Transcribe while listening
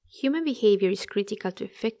human behavior is critical to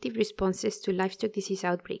effective responses to livestock disease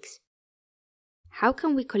outbreaks. How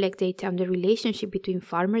can we collect data on the relationship between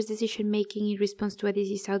farmers' decision-making in response to a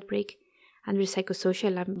disease outbreak and their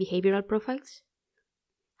psychosocial and behavioral profiles?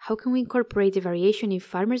 How can we incorporate the variation in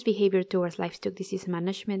farmers' behavior towards livestock disease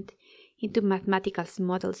management into mathematical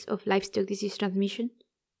models of livestock disease transmission?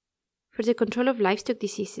 For the control of livestock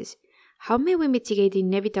diseases, how may we mitigate the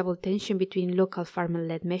inevitable tension between local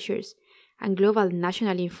farmer-led measures and global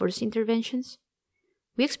nationally enforced interventions?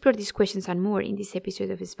 We explore these questions and more in this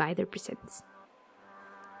episode of SBIDER Presents.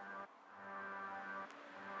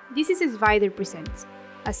 This is SBIDER Presents,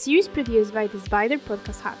 a series produced by the SBIDER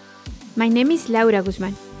Podcast Hub. My name is Laura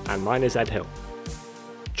Guzman. And mine is Ed Hill.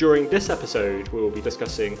 During this episode, we will be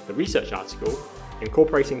discussing the research article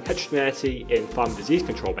Incorporating Heterogeneity in Farm Disease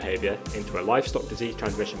Control Behaviour into a Livestock Disease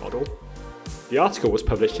Transmission Model. The article was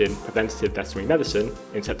published in Preventative Veterinary Medicine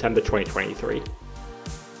in September 2023.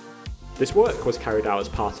 This work was carried out as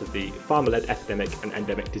part of the Farmer-Led Epidemic and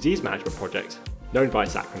Endemic Disease Management Project, known by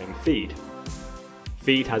its acronym FEED.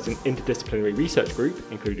 FEED has an interdisciplinary research group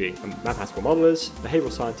including mathematical modellers,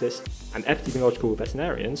 behavioural scientists and epidemiological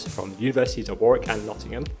veterinarians from the Universities of Warwick and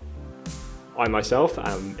Nottingham. I myself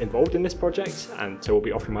am involved in this project and so will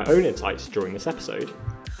be offering my own insights during this episode.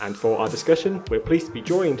 And for our discussion, we're pleased to be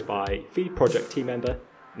joined by FEED project team member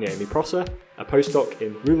Naomi Prosser, a postdoc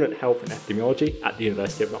in ruminant health and epidemiology at the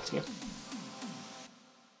University of Nottingham.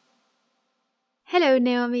 Hello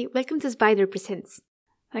Naomi, welcome to SBIDER Presents.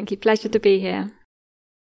 Thank you, pleasure to be here.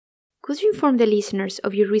 Could you inform the listeners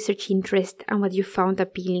of your research interest and what you found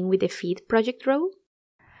appealing with the FEED project role?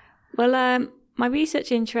 Well, my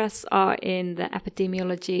research interests are in the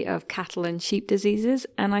epidemiology of cattle and sheep diseases,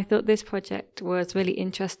 and I thought this project was really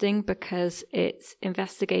interesting because it's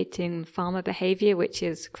investigating farmer behaviour, which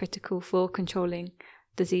is critical for controlling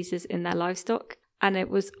diseases in their livestock. And it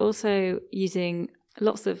was also using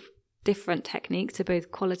lots of different techniques, so both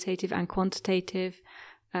qualitative and quantitative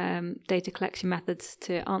data collection methods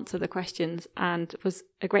to answer the questions, and was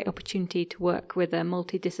a great opportunity to work with a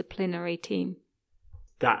multidisciplinary team.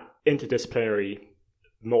 That interdisciplinary,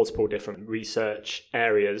 multiple different research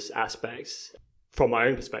areas, aspects, from my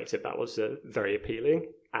own perspective, that was a very appealing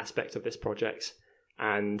aspect of this project.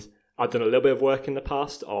 And I've done a little bit of work in the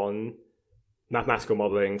past on mathematical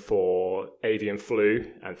modelling for avian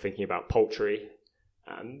flu and thinking about poultry,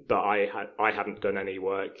 but I haven't done any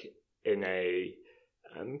work in a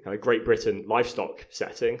kind of Great Britain livestock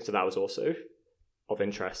setting, so that was also of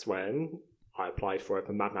interest when I applied for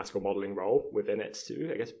a mathematical modelling role within it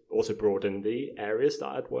to, I guess, also broaden the areas that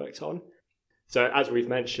I'd worked on. So as we've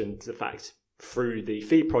mentioned, the fact through the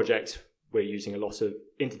FEED project, we're using a lot of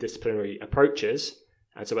interdisciplinary approaches.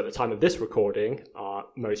 And so at the time of this recording, our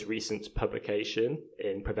most recent publication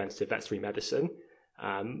in Preventative Veterinary Medicine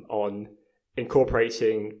on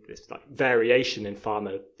incorporating this variation in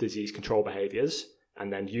farmer disease control behaviours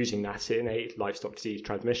and then using that in a livestock disease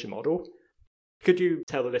transmission model. Could you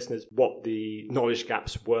tell the listeners what the knowledge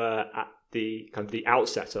gaps were at the kind of the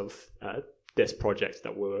outset of this project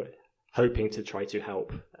that we're hoping to try to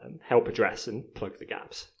help address and plug the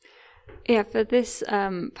gaps? Yeah, for this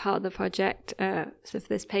part of the project, so for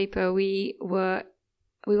this paper, we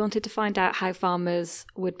wanted to find out how farmers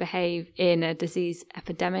would behave in a disease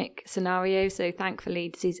epidemic scenario. So thankfully,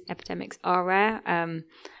 disease epidemics are rare,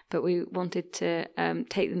 but we wanted to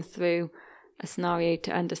take them through a scenario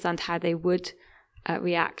to understand how they would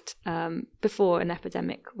react before an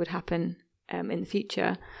epidemic would happen in the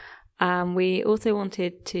future. We also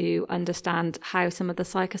wanted to understand how some of the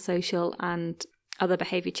psychosocial and other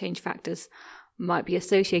behaviour change factors might be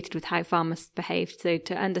associated with how farmers behaved. So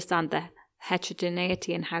to understand the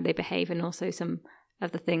heterogeneity and how they behave, and also some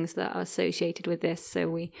of the things that are associated with this. So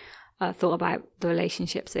we thought about the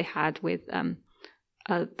relationships they had with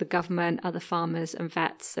the government, other farmers and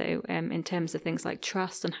vets, so in terms of things like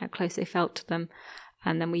trust and how close they felt to them.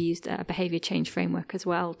 And then we used a behaviour change framework as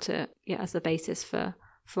well as the basis for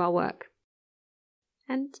our work.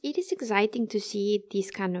 And it is exciting to see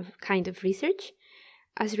this kind of research.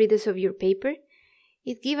 As readers of your paper,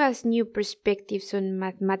 it gives us new perspectives on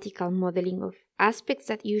mathematical modelling of aspects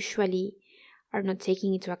that usually are not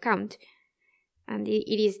taken into account. And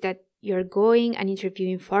it is that you're going and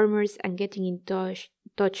interviewing farmers and getting in touch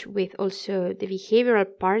with also the behavioral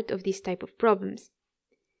part of this type of problems.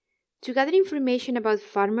 To gather information about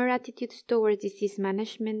farmer attitudes towards disease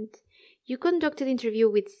management, you conducted an interview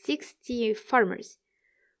with 60 farmers.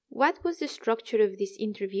 What was the structure of these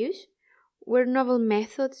interviews? Were novel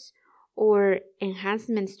methods or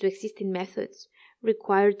enhancements to existing methods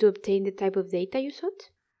required to obtain the type of data you sought?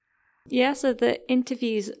 Yeah, so the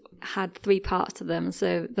interviews had 3 parts to them.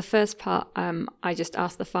 So the first part, I just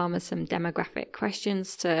asked the farmers some demographic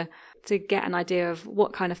questions to get an idea of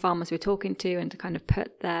what kind of farmers we're talking to and to kind of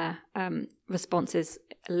put their responses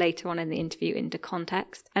later on in the interview into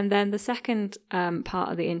context. And then the second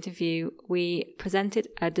part of the interview, we presented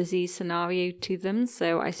a disease scenario to them.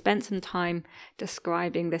 So I spent some time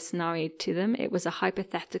describing this scenario to them. It was a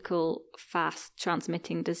hypothetical fast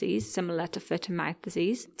transmitting disease similar to foot and mouth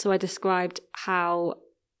disease. So I described how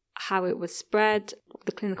it was spread,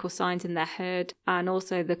 the clinical signs in their herd, and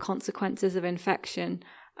also the consequences of infection.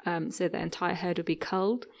 So the entire herd would be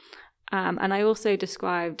culled. And I also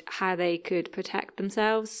described how they could protect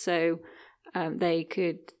themselves. So there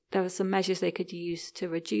were some measures they could use to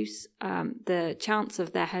reduce the chance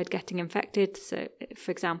of their herd getting infected. So,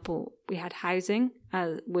 for example, we had housing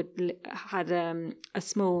had a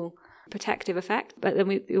small protective effect, but then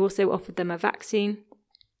we also offered them a vaccine,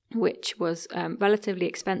 which was relatively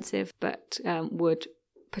expensive, but would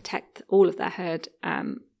protect all of their herd.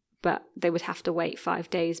 But they would have to wait 5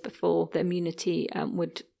 days before the immunity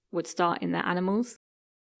would start in their animals.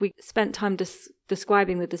 We spent time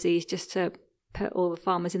describing the disease just to put all the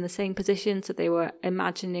farmers in the same position, so they were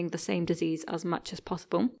imagining the same disease as much as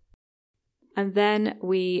possible. And then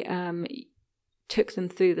we took them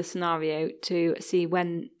through the scenario to see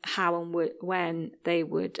how and when they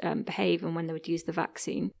would behave and when they would use the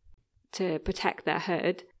vaccine to protect their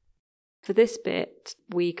herd. For this bit,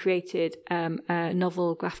 we created a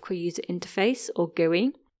novel graphical user interface, or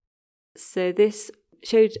GUI. So this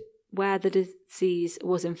showed where the disease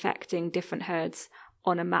was infecting different herds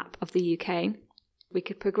on a map of the UK. We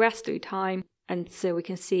could progress through time, and so we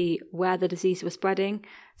can see where the disease was spreading.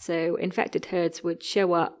 So infected herds would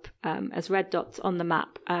show up as red dots on the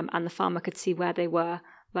map, and the farmer could see where they were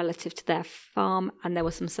relative to their farm, and there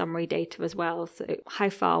was some summary data as well. So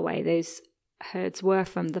how far away those herds were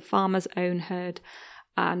from the farmer's own herd,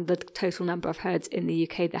 and the total number of herds in the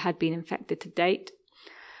UK that had been infected to date.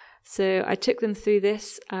 So I took them through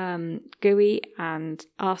this GUI and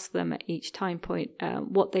asked them at each time point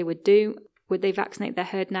what they would do. Would they vaccinate their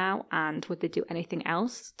herd now, and would they do anything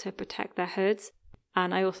else to protect their herds?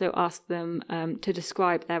 And I also asked them to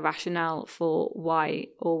describe their rationale for why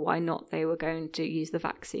or why not they were going to use the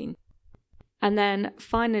vaccine. And then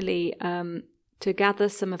finally, to gather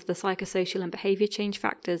some of the psychosocial and behaviour change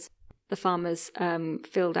factors, the farmers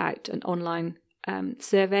filled out an online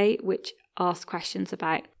survey which asked questions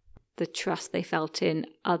about the trust they felt in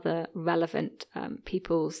other relevant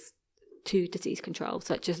peoples to disease control,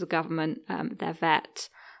 such as the government, their vet,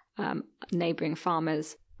 neighbouring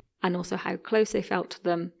farmers, and also how close they felt to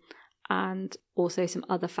them, and also some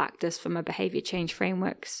other factors from a behaviour change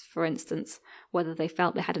frameworks, for instance, whether they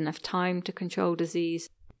felt they had enough time to control disease,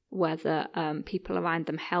 whether people around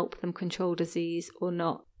them help them control disease or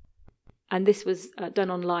not. And this was done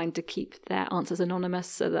online to keep their answers anonymous,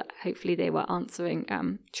 so that hopefully they were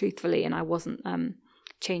answering truthfully, and I wasn't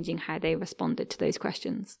changing how they responded to those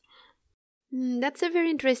questions. That's a very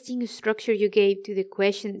interesting structure you gave to the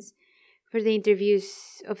questions for the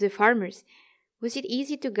interviews of the farmers. Was it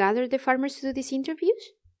easy to gather the farmers to do these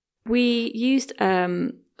interviews? We used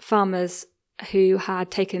farmers who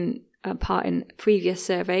had taken part in previous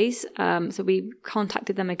surveys. So we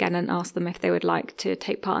contacted them again and asked them if they would like to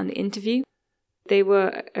take part in the interview. They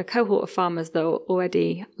were a cohort of farmers that were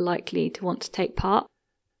already likely to want to take part.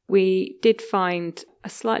 We did find a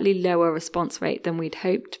slightly lower response rate than we'd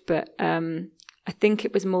hoped, but I think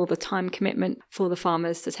it was more the time commitment for the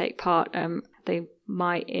farmers to take part. They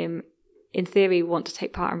might, in theory, want to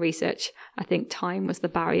take part in research. I think time was the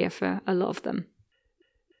barrier for a lot of them.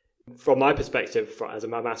 From my perspective, as a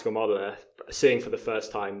mathematical modeler, seeing for the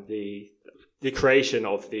first time the creation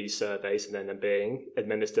of these surveys and then them being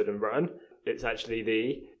administered and run, it's actually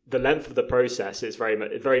the length of the process is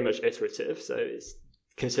very much iterative. So it's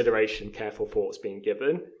consideration, careful thoughts being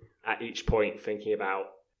given at each point, thinking about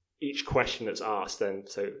each question that's asked. And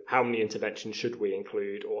so how many interventions should we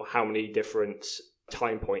include, or how many different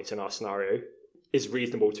time points in our scenario is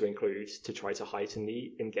reasonable to include to try to heighten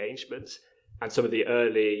the engagement. And some of the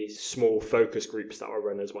early small focus groups that were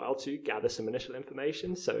run as well to gather some initial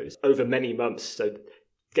information. So it's over many months. So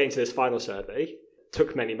getting to this final survey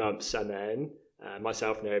took many months, and then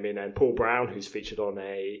myself, Naomi, and then Paul Brown, who's featured on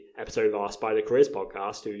a episode of our SBIDER Careers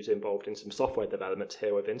podcast, who's involved in some software development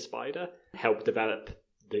here within SBIDER, helped develop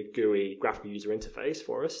the GUI graphical user interface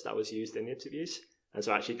for us that was used in the interviews. And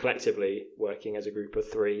so actually collectively working as a group of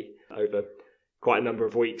 3 over quite a number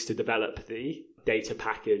of weeks to develop the data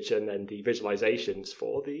package and then the visualizations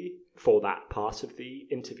for that part of the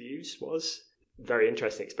interviews was very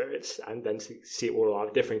interesting experience. And then to see all our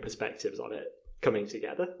differing perspectives on it coming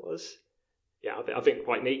together was, I think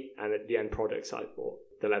quite neat. And at the end products, I thought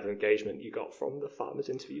the level of engagement you got from the farmers'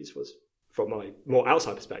 interviews was, from my more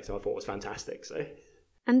outside perspective, I thought was fantastic. So,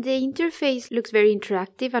 and the interface looks very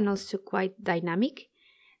interactive and also quite dynamic.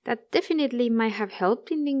 That definitely might have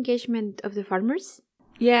helped in the engagement of the farmers.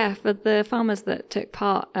 Yeah, for the farmers that took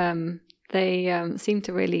part, they seemed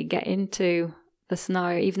to really get into the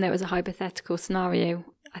scenario, even though it was a hypothetical scenario.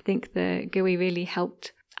 I think the GUI really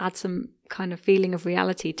helped add some kind of feeling of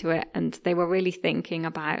reality to it, and they were really thinking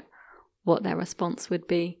about what their response would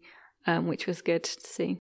be, which was good to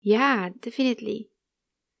see. Yeah, definitely.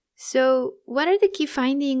 So, what are the key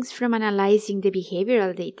findings from analyzing the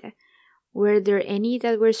behavioral data? Were there any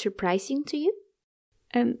that were surprising to you?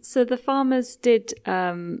 So the farmers did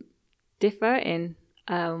differ in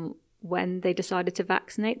when they decided to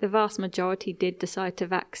vaccinate. The vast majority did decide to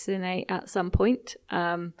vaccinate at some point.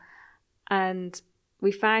 And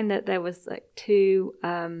we found that there was like two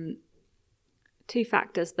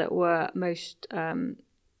factors that were most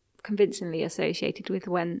convincingly associated with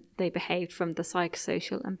when they behaved from the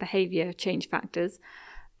psychosocial and behaviour change factors.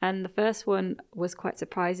 And the first one was quite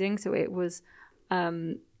surprising. So it was how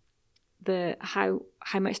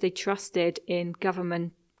much they trusted in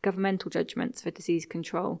governmental judgments for disease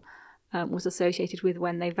control was associated with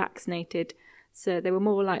when they vaccinated. So they were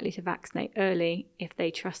more likely to vaccinate early if they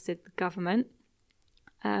trusted the government.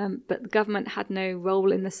 But the government had no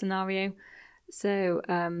role in the scenario. So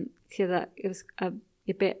that it was a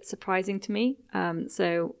bit surprising to me.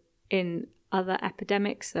 So in other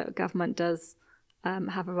epidemics, the government does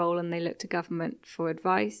have a role, and they look to government for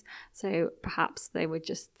advice. So perhaps they were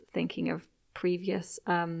just thinking of previous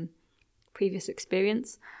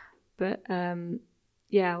experience, but we're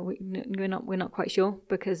not quite sure,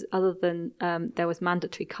 because other than there was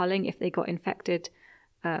mandatory culling if they got infected.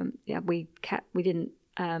 We didn't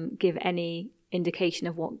give any indication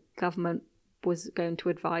of what government was going to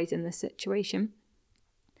advise in this situation.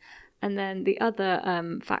 And then the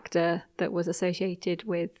other factor that was associated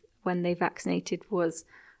with when they vaccinated was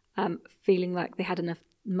feeling like they had enough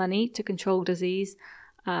money to control disease.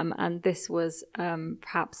 And this was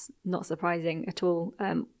perhaps not surprising at all.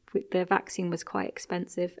 The vaccine was quite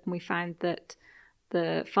expensive, and we found that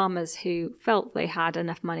the farmers who felt they had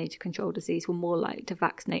enough money to control disease were more likely to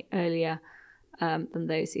vaccinate earlier than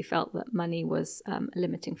those who felt that money was a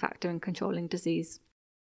limiting factor in controlling disease.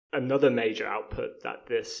 Another major output that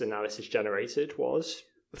this analysis generated was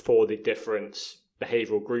for the different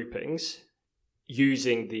behavioural groupings,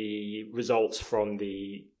 using the results from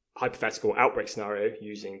the hypothetical outbreak scenario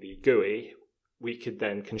using the GUI, we could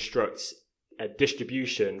then construct a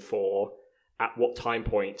distribution for at what time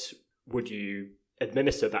point would you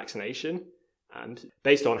administer vaccination, and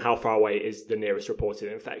based on how far away is the nearest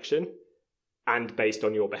reported infection, and based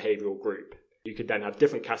on your behavioural group. You could then have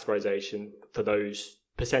different categorization for those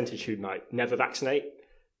percentage who might never vaccinate,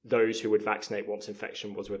 those who would vaccinate once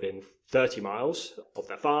infection was within 30 miles of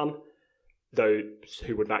their farm, those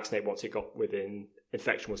who would vaccinate once it got within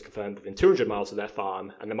infection was confirmed within 200 miles of their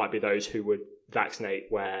farm, and there might be those who would vaccinate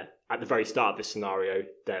where at the very start of this scenario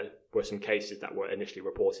there were some cases that were initially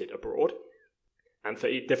reported abroad. And for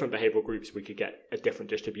different behavioural groups we could get a different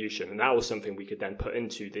distribution, and that was something we could then put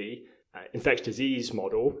into the infectious disease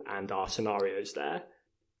model and our scenarios there.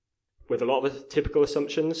 With a lot of the typical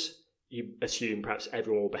assumptions, you assume perhaps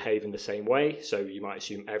everyone will behave in the same way, so you might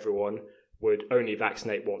assume everyone would only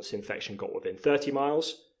vaccinate once infection got within 30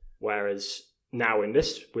 miles, whereas now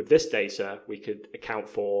with this data, we could account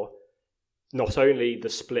for not only the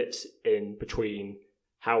splits in between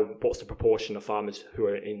what's the proportion of farmers who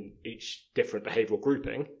are in each different behavioural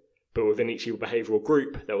grouping, but within each behavioural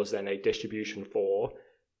group, there was then a distribution for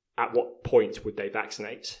at what point would they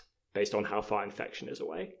vaccinate based on how far infection is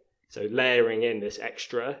away. So layering in this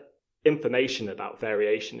extra information about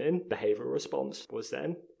variation in behavioural response was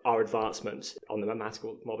then our advancement on the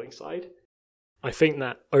mathematical modelling side. I think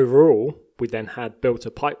that overall, we then had built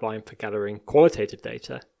a pipeline for gathering qualitative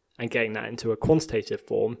data and getting that into a quantitative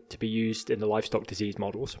form to be used in the livestock disease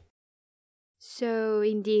models. So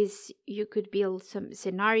in this, you could build some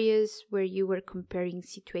scenarios where you were comparing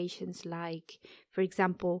situations like, for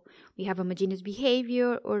example, we have homogeneous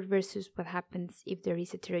behavior or versus what happens if there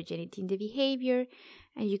is heterogeneity in the behavior,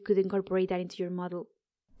 and you could incorporate that into your model.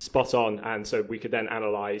 Spot on. And so we could then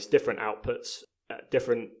analyze different outputs,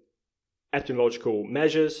 different epidemiological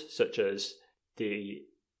measures, such as the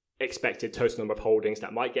expected total number of holdings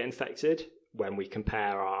that might get infected when we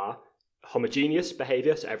compare our homogeneous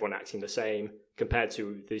behavior, so everyone acting the same, compared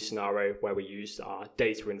to the scenario where we used our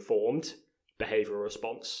data-informed behavioral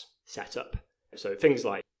response setup. So things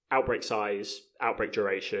like outbreak size, outbreak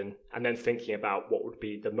duration, and then thinking about what would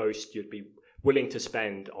be the most you'd be willing to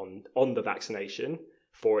spend on the vaccination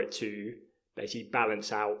for it to basically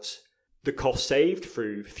balance out the cost saved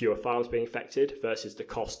through fewer farms being affected versus the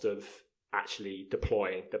cost of actually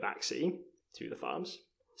deploying the vaccine to the farms.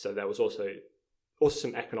 So there was also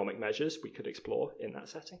some economic measures we could explore in that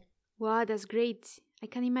setting. Wow, that's great. I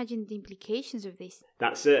can imagine the implications of this.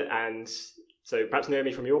 That's it. And so perhaps,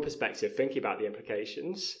 Naomi, from your perspective, thinking about the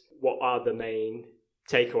implications, what are the main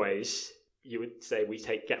takeaways you would say we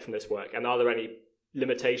get from this work? And are there any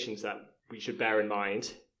limitations that we should bear in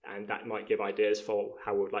mind and that might give ideas for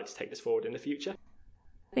how we would like to take this forward in the future?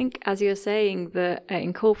 I think, as you're saying, that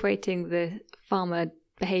incorporating the farmer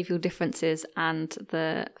behavioural differences and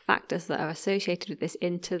the factors that are associated with this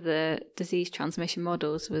into the disease transmission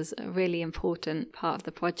models was a really important part of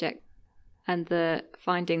the project. And the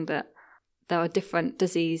finding that there are different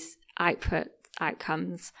disease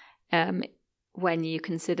outcomes when you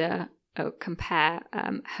consider or compare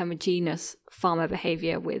homogeneous farmer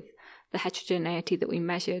behaviour with the heterogeneity that we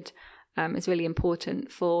measured is really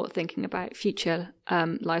important for thinking about future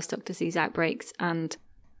livestock disease outbreaks and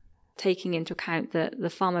taking into account that the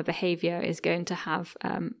farmer behaviour is going to have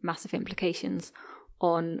massive implications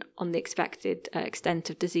on the expected extent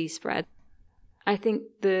of disease spread. I think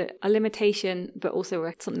a limitation, but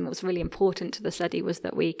also something that was really important to the study, was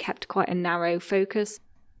that we kept quite a narrow focus.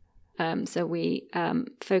 So we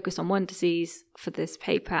focused on one disease for this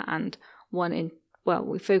paper and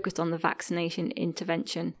we focused on the vaccination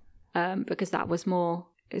intervention because that was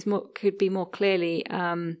could be more clearly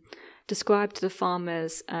described to the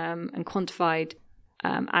farmers and quantified,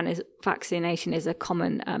 and vaccination is a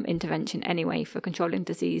common intervention anyway for controlling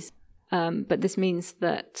disease. But this means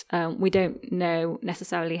that we don't know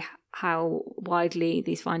necessarily how widely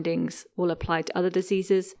these findings will apply to other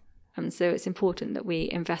diseases. So it's important that we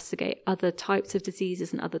investigate other types of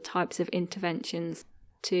diseases and other types of interventions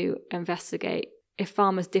to investigate if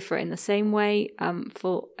farmers differ in the same way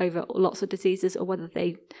for over lots of diseases, or whether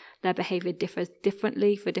their behaviour differs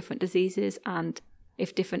differently for different diseases, and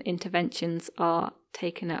if different interventions are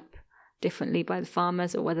taken up differently by the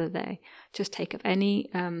farmers, or whether they just take up any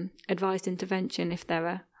advised intervention if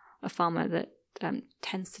they're a farmer that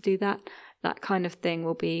tends to do that. That kind of thing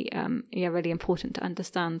will be really important to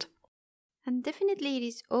understand. And definitely it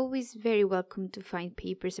is always very welcome to find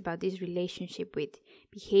papers about this relationship with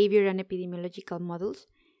behavior and epidemiological models.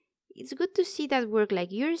 It's good to see that work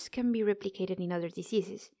like yours can be replicated in other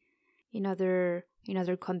diseases, in other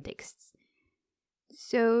contexts.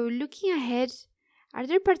 So looking ahead, are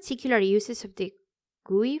there particular uses of the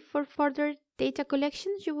GUI for further data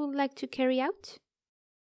collections you would like to carry out?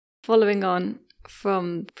 Following on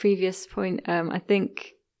from the previous point, I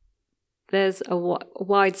think there's a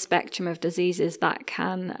wide spectrum of diseases that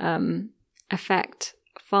can affect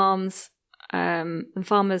farms. And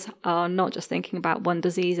farmers are not just thinking about one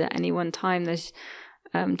disease at any one time. There's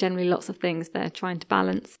generally lots of things they're trying to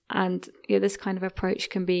balance. And this kind of approach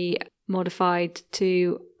can be modified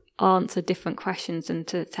to answer different questions and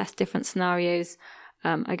to test different scenarios.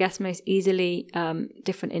 I guess most easily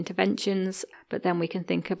different interventions, but then we can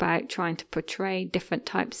think about trying to portray different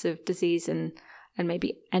types of disease and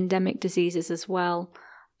maybe endemic diseases as well.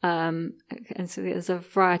 And so there's a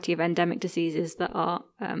variety of endemic diseases that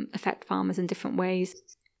affect farmers in different ways.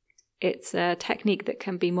 It's a technique that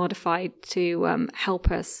can be modified to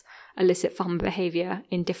help us elicit farmer behaviour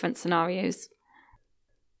in different scenarios.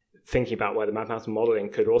 Thinking about where the mathematical modelling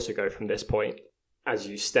could also go from this point, as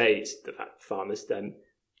you state, the fact that farmers then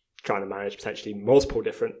trying to manage potentially multiple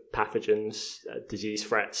different pathogens, disease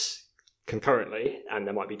threats concurrently, and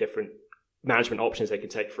there might be different management options they can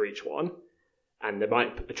take for each one, and they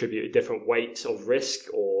might attribute a different weight of risk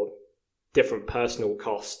or different personal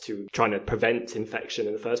costs to trying to prevent infection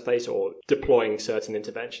in the first place or deploying certain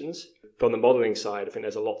interventions. From the modelling side, I think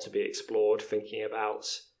there's a lot to be explored, thinking about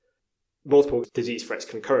multiple disease threats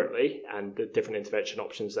concurrently and the different intervention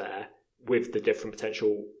options there, with the different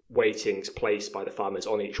potential weightings placed by the farmers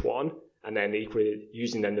on each one, and then equally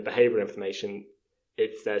using then the behavioural information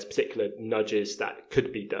if there's particular nudges that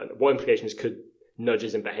could be done. What implications could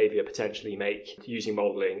nudges in behaviour potentially make? Using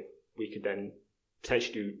modelling, we could then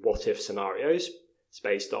potentially do what-if scenarios. It's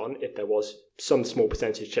based on if there was some small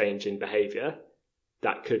percentage change in behaviour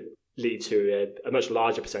that could lead to a much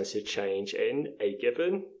larger percentage change in a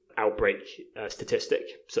given outbreak statistic,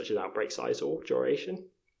 such as outbreak size or duration.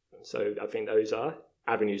 So I think those are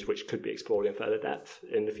avenues which could be explored in further depth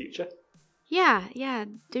in the future. Yeah,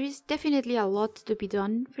 there is definitely a lot to be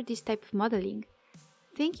done for this type of modeling.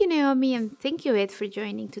 Thank you, Naomi, and thank you, Ed, for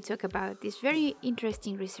joining to talk about this very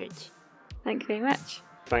interesting research. Thank you very much.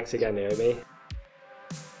 Thanks again, Naomi.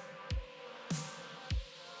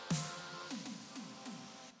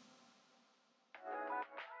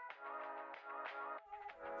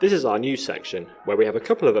 This is our news section, where we have a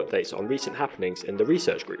couple of updates on recent happenings in the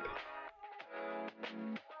research group.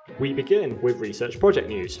 We begin with research project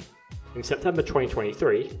news. In September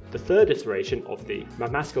 2023, the third iteration of the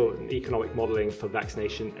Mathematical and Economic Modelling for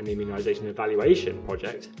Vaccination and Immunisation Evaluation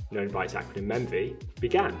project, known by its acronym MEMV,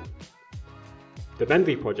 began. The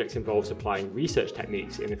MEMV project involves applying research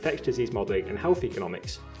techniques in infectious disease modelling and health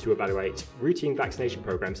economics to evaluate routine vaccination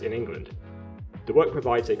programmes in England. The work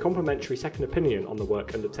provides a complementary second opinion on the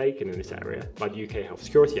work undertaken in this area by the UK Health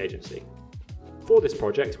Security Agency. For this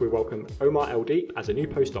project, we welcome Omar El-Deep as a new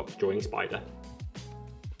postdoc joining SBIDER.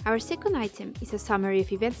 Our second item is a summary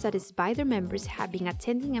of events that SBIDER members have been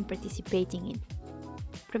attending and participating in.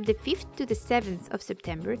 From the 5th to the 7th of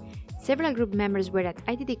September, several group members were at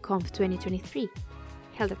IDDConf 2023,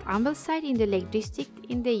 held at Ambleside in the Lake District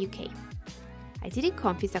in the UK.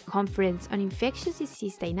 IDDConf is a conference on infectious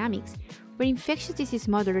disease dynamics where infectious disease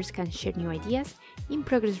modelers can share new ideas,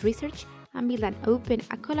 in-progress research, and build an open,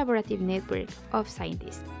 collaborative network of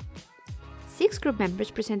scientists. 6 group members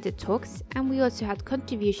presented talks, and we also had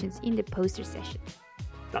contributions in the poster session.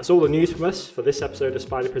 That's all the news from us for this episode of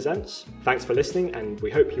SBIDER Presents. Thanks for listening, and we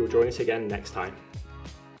hope you'll join us again next time.